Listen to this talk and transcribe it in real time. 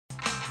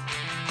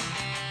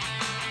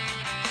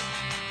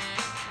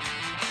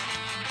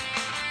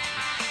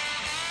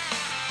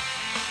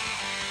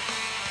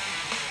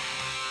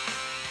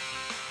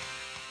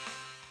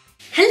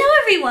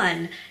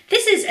everyone,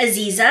 this is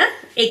Aziza,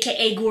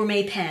 aka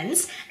Gourmet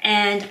Pens,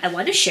 and I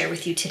want to share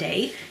with you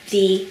today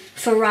the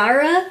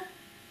Frara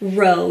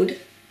Road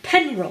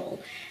pen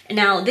roll.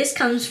 Now this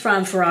comes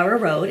from Frara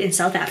Road in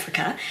South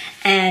Africa,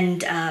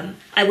 and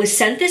I was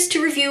sent this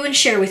to review and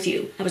share with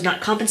you. I was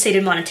not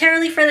compensated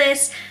monetarily for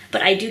this,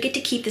 but I do get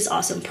to keep this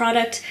awesome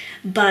product,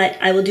 but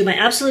I will do my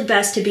absolute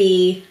best to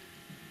be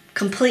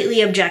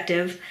completely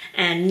objective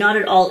and not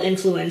at all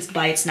influenced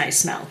by its nice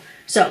smell.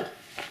 So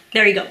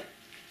there you go.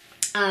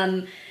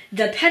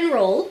 The pen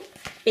roll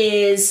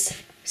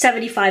is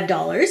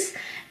 $75,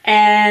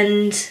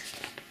 and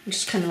I'm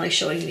just kind of like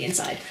showing you the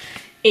inside.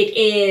 It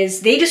is,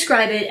 they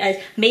describe it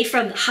as made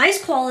from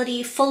highest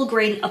quality, full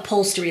grain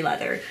upholstery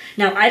leather.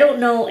 Now, I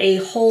don't know a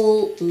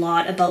whole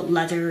lot about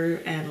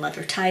leather and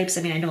leather types.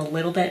 I mean, I know a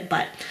little bit,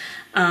 but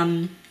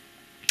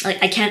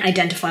like I can't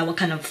identify what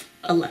kind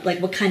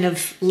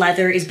of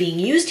leather is being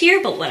used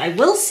here. But what I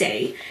will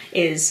say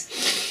is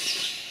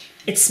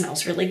it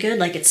smells really good.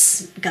 Like,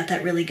 it's got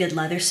that really good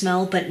leather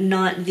smell, but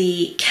not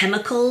the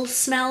chemical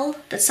smell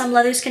that some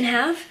leathers can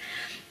have.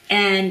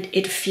 And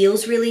it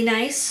feels really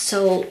nice.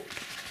 So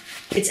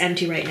it's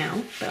empty right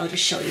now, but I'll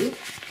just show you.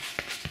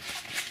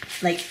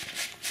 Like,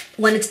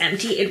 when it's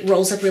empty, it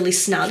rolls up really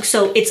snug.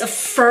 So it's a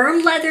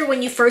firm leather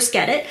when you first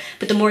get it,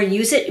 but the more you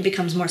use it, it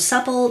becomes more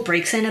supple,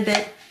 breaks in a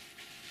bit.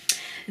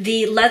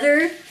 The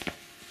leather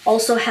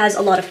also has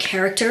a lot of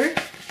character.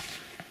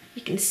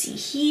 You can see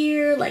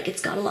here, like,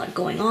 it's got a lot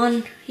going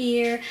on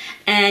here.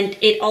 And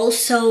it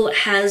also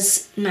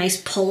has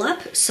nice pull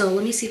up. So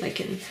let me see if I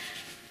can,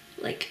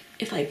 like,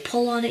 if I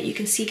pull on it, you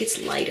can see it gets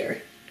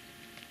lighter.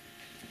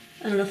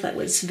 I don't know if that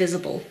was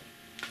visible.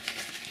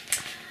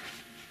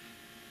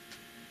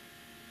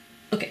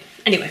 Okay,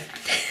 anyway,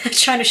 I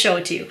was trying to show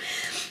it to you.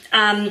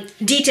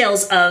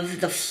 Details of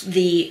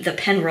the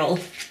pen roll.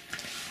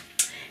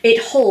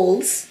 It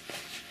holds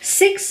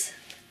it's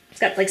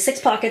got like 6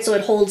 pockets, so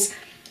it holds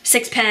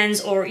 6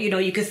 pens, or, you know,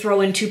 you could throw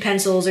in 2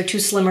 pencils or 2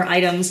 slimmer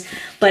items,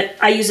 but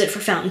I use it for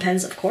fountain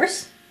pens, of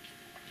course.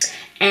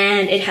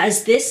 And it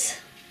has this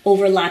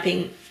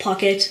overlapping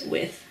pocket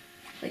with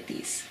like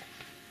these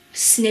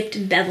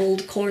snipped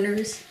beveled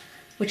corners,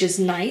 which is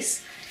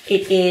nice.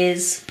 It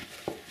is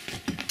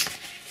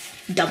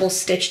double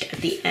stitched at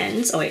the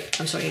ends. Oh wait,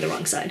 I'm starting the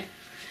wrong side.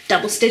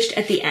 Double stitched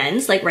at the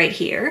ends, like right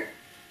here.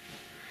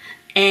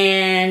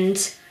 And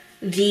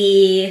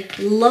the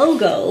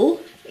logo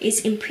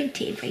is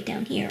imprinted right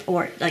down here,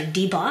 or like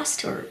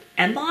debossed or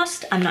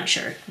embossed, I'm not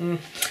sure.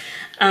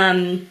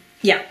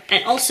 Yeah,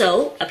 and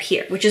also up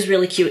here, which is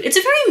really cute. It's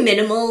a very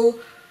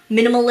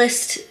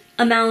minimalist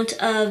amount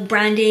of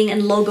branding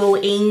and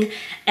logoing,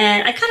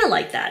 and I kind of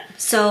like that.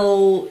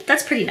 So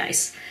that's pretty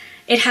nice.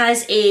 It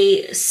has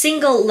a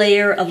single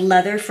layer of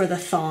leather for the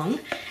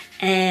thong,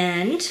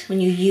 and when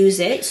you use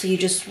it, so you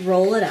just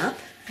roll it up,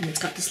 and it's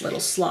got this little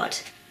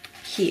slot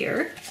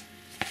here.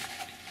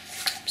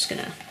 I'm just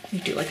gonna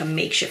do like a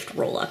makeshift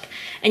roll up,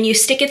 and you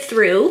stick it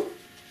through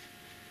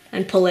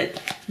and pull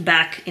it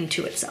back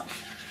into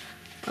itself.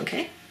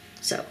 Okay,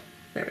 so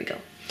there we go.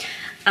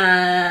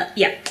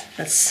 Yeah,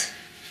 that's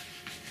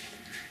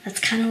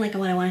kind of like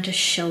what I wanted to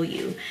show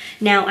you.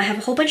 Now I have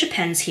a whole bunch of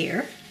pens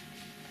here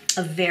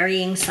of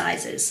varying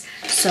sizes.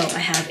 So I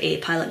have a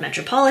Pilot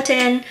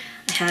Metropolitan,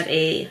 I have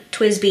a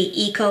TWSBI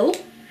Eco,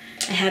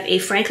 I have a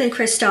Franklin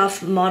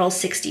Christoph Model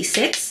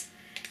 66,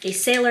 a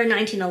Sailor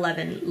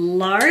 1911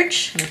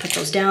 large, I'm gonna put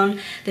those down.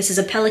 This is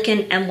a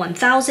Pelican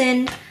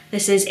M1000.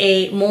 This is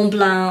a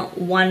Montblanc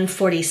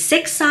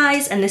 146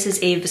 size, and this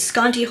is a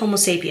Visconti Homo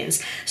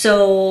sapiens.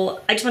 So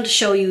I just want to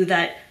show you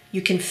that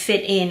you can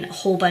fit in a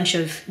whole bunch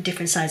of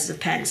different sizes of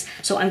pens.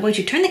 So I'm going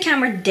to turn the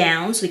camera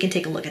down so we can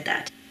take a look at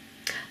that.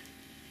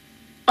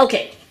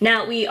 Okay,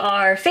 now we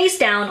are face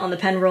down on the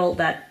pen roll.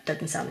 That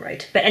doesn't sound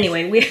right. But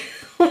anyway,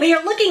 we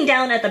are looking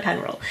down at the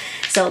pen roll.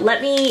 So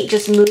let me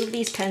just move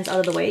these pens out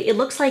of the way. It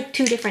looks like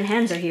 2 different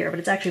hands are here, but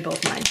it's actually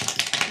both mine.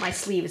 My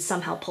sleeve is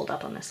somehow pulled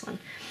up on this one.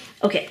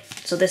 Okay,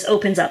 so this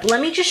opens up.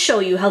 Let me just show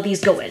you how these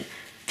go in.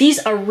 These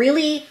are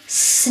really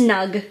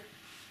snug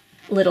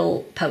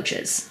little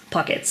pockets.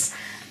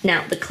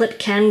 Now, the clip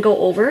can go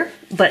over,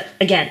 but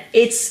again,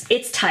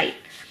 it's tight.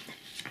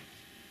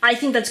 I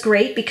think that's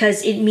great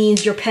because it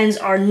means your pens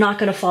are not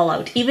gonna fall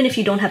out. Even if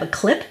you don't have a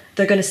clip,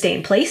 they're gonna stay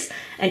in place.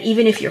 And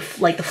even if you're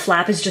like the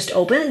flap is just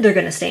open, they're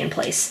gonna stay in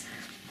place.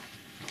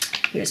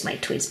 Here's my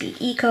TWSBI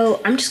Eco.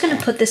 I'm just gonna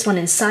put this one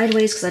in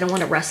sideways because I don't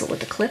wanna wrestle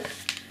with the clip.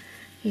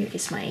 Here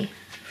is my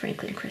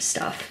Franklin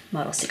Christoph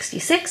Model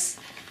 66.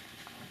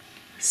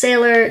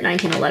 Sailor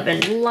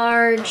 1911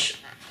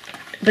 large,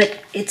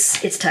 but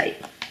it's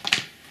tight.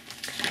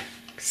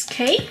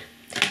 Okay,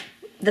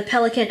 the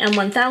Pelican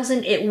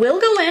M1000, it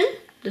will go in.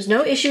 There's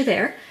no issue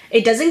there.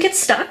 It doesn't get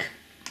stuck.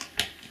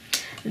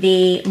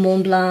 The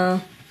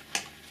Montblanc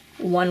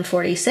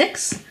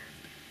 146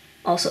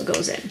 also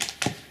goes in.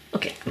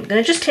 Okay, I'm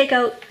gonna just take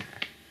out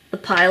the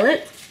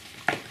Pilot.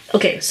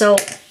 Okay, so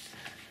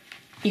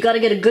you gotta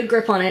get a good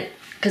grip on it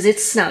because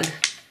it's snug.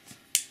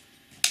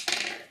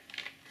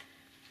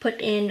 Put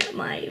in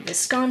my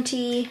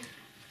Visconti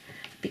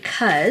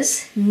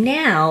because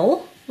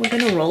now we're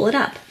gonna roll it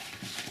up.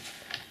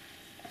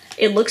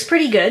 It looks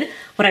pretty good.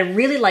 What I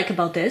really like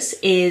about this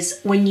is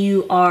when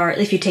you are,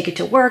 if you take it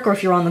to work or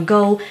if you're on the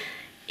go,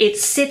 it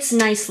sits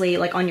nicely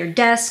like on your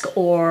desk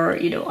or,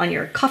 you know, on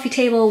your coffee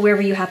table,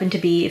 wherever you happen to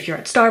be. If you're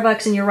at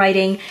Starbucks and you're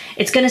writing,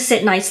 it's gonna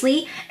sit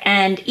nicely.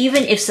 And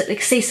even if,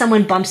 like, say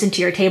someone bumps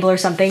into your table or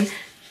something,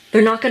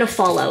 they're not gonna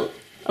fall out,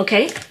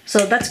 okay?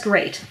 So that's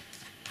great.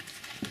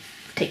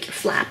 Take your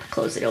flap,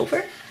 close it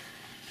over.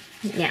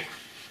 Yeah.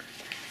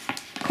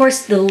 Of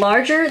course, the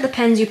larger the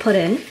pens you put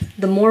in,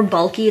 the more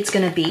bulky it's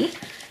gonna be.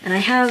 And I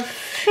have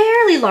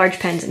fairly large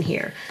pens in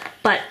here,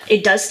 but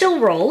it does still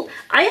roll.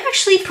 I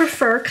actually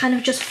prefer kind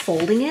of just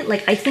folding it.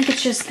 Like, I think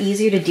it's just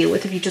easier to deal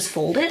with if you just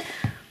fold it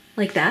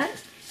like that.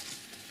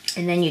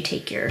 And then you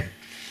take your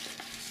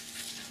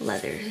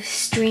leather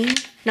string.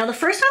 Now, the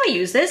first time I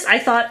used this, I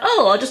thought,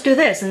 oh, I'll just do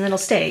this and then it'll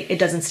stay. It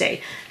doesn't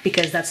stay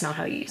because that's not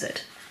how you use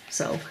it.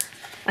 So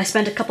I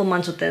spent a couple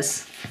months with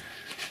this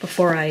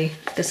before I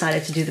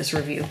decided to do this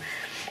review.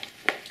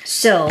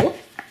 So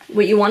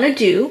what you want to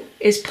do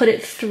is put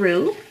it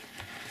through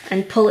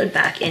and pull it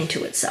back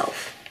into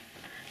itself.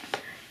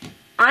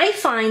 I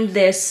find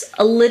this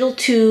a little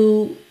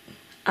too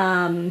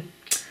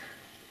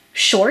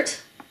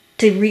short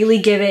to really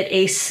give it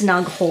a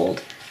snug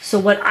hold. So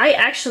what I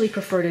actually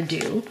prefer to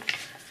do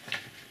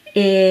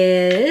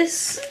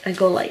is I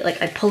go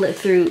like I pull it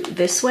through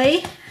this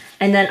way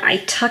and then I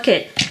tuck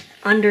it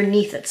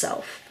underneath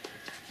itself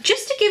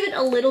just to give it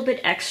a little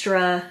bit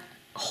extra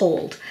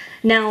hold.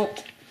 Now,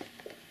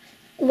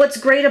 what's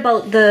great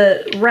about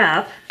the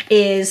wrap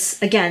is,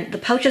 again, the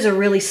pouches are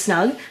really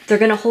snug. They're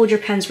gonna hold your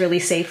pens really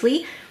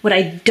safely. What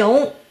I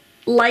don't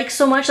like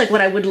so much, like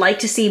what I would like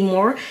to see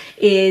more,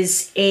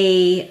 is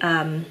a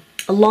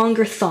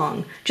longer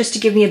thong, just to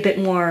give me a bit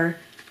more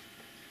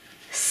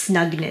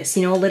snugness,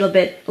 you know, a little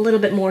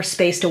bit more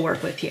space to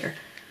work with here.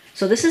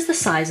 So this is the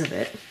size of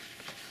it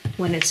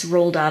when it's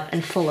rolled up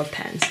and full of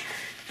pens.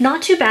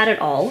 Not too bad at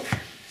all.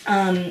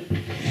 Let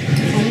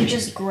me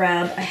just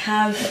grab, I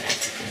have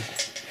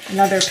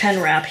another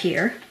pen wrap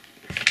here.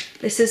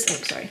 This is,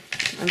 oh, sorry,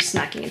 I'm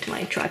smacking into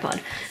my tripod.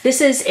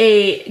 This is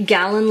a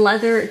gallon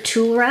leather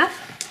tool wrap,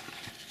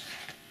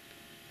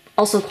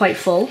 also quite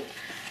full.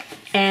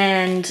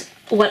 And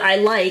what I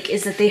like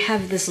is that they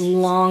have this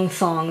long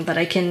thong that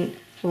I can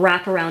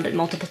wrap around it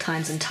multiple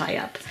times and tie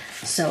up.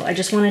 So I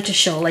just wanted to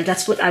show, like,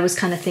 that's what I was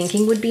kind of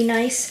thinking would be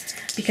nice,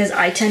 because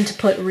I tend to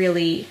put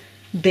really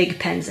big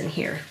pens in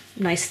here,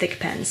 nice thick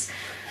pens.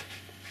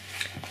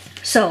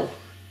 So,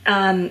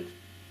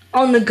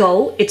 on the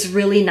go, it's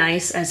really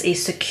nice as a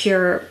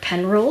secure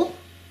pen roll.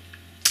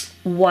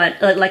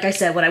 Like I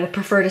said, what I would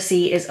prefer to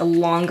see is a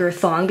longer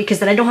thong, because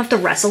then I don't have to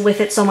wrestle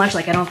with it so much.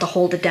 Like, I don't have to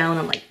hold it down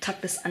and like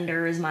tuck this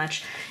under as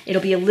much.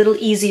 It'll be a little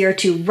easier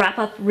to wrap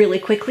up really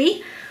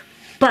quickly.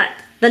 But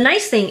the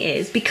nice thing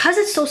is, because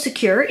it's so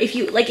secure, if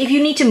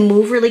you need to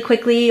move really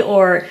quickly,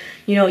 or,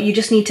 you know, you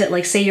just need to,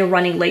 like, say you're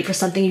running late for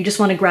something, you just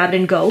want to grab it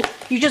and go,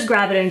 you just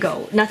grab it and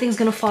go. Nothing's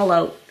gonna fall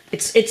out.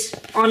 It's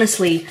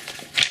honestly,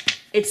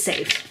 it's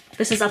safe.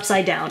 This is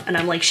upside down and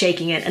I'm like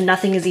shaking it and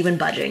nothing is even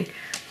budging.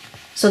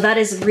 So that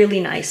is really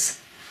nice.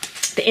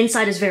 The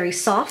inside is very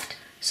soft,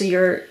 so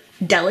your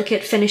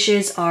delicate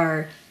finishes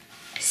are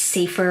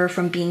safer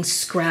from being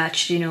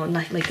scratched, you know,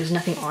 like there's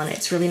nothing on it.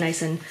 It's really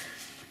nice and,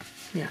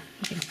 yeah,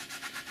 you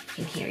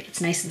can hear it.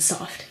 It's nice and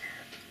soft.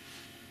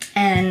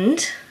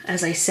 And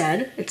as I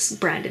said, it's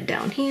branded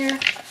down here,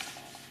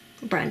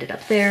 branded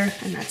up there,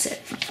 and that's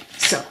it.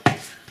 So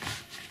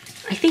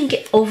I think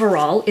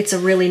overall it's a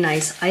really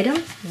nice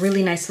item,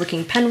 really nice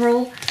looking pen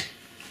roll.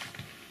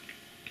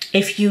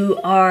 If you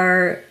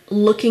are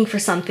looking for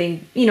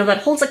something, you know, that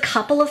holds a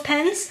couple of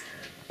pens,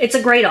 it's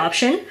a great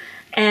option.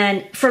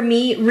 And for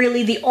me,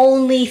 really the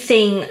only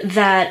thing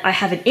that I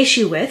have an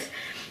issue with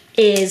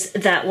is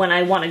that when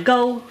I want to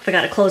go, if I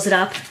got to close it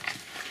up,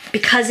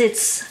 because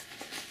it's,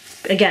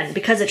 again,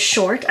 because it's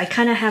short, I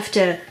kind of have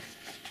to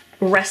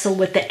wrestle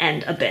with the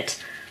end a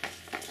bit.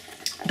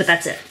 But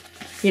that's it.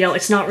 You know,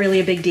 it's not really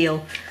a big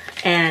deal.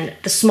 And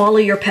the smaller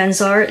your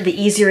pens are, the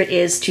easier it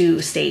is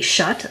to stay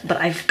shut. But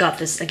I've got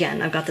this,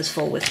 again, I've got this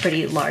full with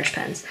pretty large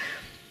pens.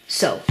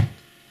 So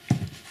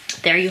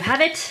there you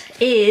have it,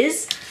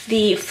 is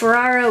the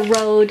Frara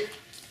Road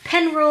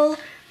pen roll.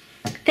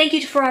 Thank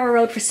you to Frara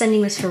Road for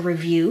sending this for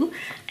review,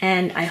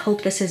 and I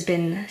hope this has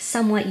been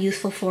somewhat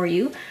useful for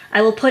you.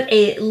 I will put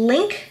a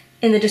link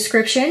in the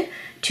description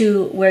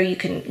to where you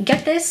can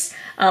get this.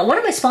 One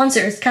of my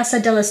sponsors, Casa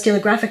della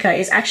Stilografica,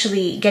 is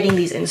actually getting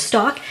these in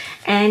stock,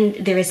 and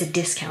there is a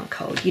discount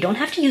code. You don't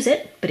have to use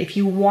it, but if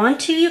you want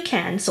to, you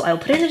can. So I will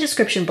put it in the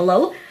description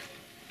below.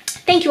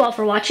 Thank you all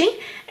for watching,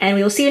 and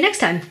we will see you next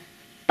time.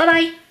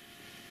 Bye-bye.